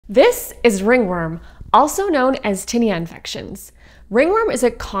This is ringworm, also known as tinea infections. Ringworm is a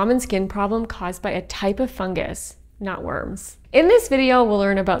common skin problem caused by a type of fungus, not worms. In this video, we'll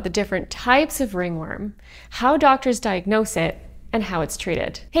learn about the different types of ringworm, how doctors diagnose it, and how it's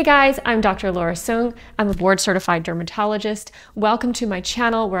treated. Hey guys, I'm Dr. Laura Soong. I'm a board-certified dermatologist. Welcome to my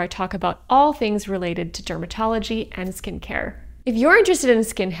channel where I talk about all things related to dermatology and skincare. If you're interested in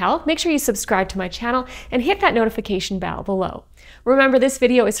skin health, make sure you subscribe to my channel and hit that notification bell below. Remember, this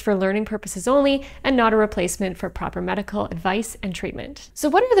video is for learning purposes only and not a replacement for proper medical advice and treatment. So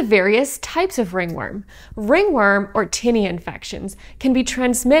what are the various types of ringworm? Ringworm or tinea infections can be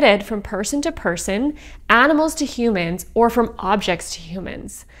transmitted from person to person, animals to humans, or from objects to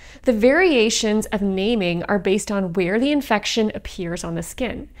humans. The variations of naming are based on where the infection appears on the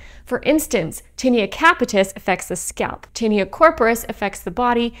skin. For instance, Tinea Capitis affects the scalp, Tinea Corporis affects the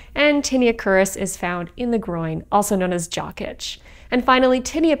body, and Tinea Corporis is found in the groin, also known as jock itch. And finally,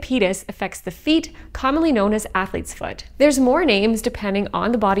 Tinea Capitis affects the feet, commonly known as athlete's foot. There's more names depending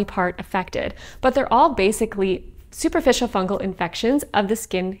on the body part affected, but they're all basically superficial fungal infections of the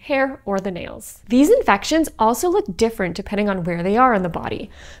skin, hair, or the nails. These infections also look different depending on where they are on the body.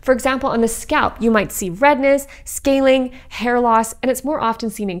 For example, on the scalp, you might see redness, scaling, hair loss, and it's more often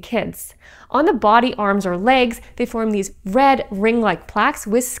seen in kids. On the body, arms, or legs, they form these red ring-like plaques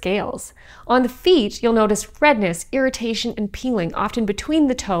with scales. On the feet, you'll notice redness, irritation, and peeling, often between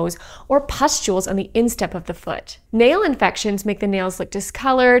the toes, or pustules on the instep of the foot. Nail infections make the nails look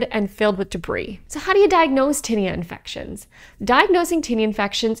discolored and filled with debris. So how do you diagnose tinea infections? Diagnosing tinea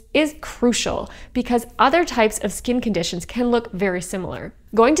infections is crucial because other types of skin conditions can look very similar.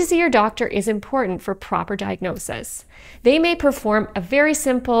 Going to see your doctor is important for proper diagnosis. They may perform a very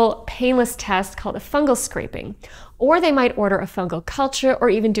simple, painless test called a fungal scraping, or they might order a fungal culture or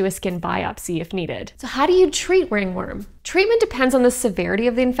even do a skin biopsy if needed. So how do you treat ringworm? Treatment depends on the severity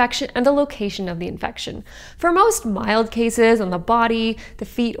of the infection and the location of the infection. For most mild cases on the body, the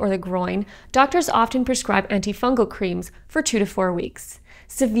feet, or the groin, doctors often prescribe antifungal creams for 2 to 4 weeks.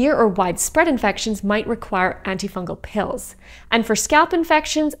 Severe or widespread infections might require antifungal pills. And for scalp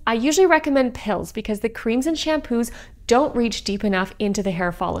infections, I usually recommend pills because the creams and shampoos don't reach deep enough into the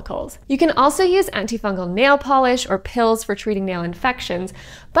hair follicles. You can also use antifungal nail polish or pills for treating nail infections,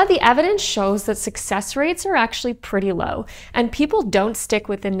 but the evidence shows that success rates are actually pretty low, and people don't stick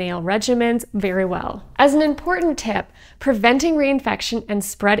with the nail regimens very well. As an important tip, preventing reinfection and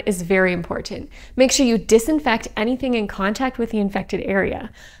spread is very important. Make sure you disinfect anything in contact with the infected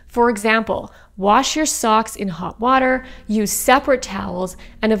area. For example, wash your socks in hot water, use separate towels,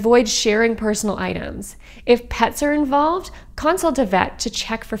 and avoid sharing personal items. If pets are involved, consult a vet to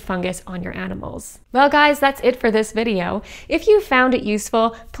check for fungus on your animals. Well guys, that's it for this video. If you found it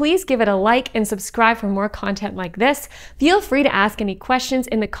useful, please give it a like and subscribe for more content like this. Feel free to ask any questions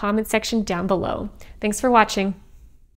in the comment section down below. Thanks for watching.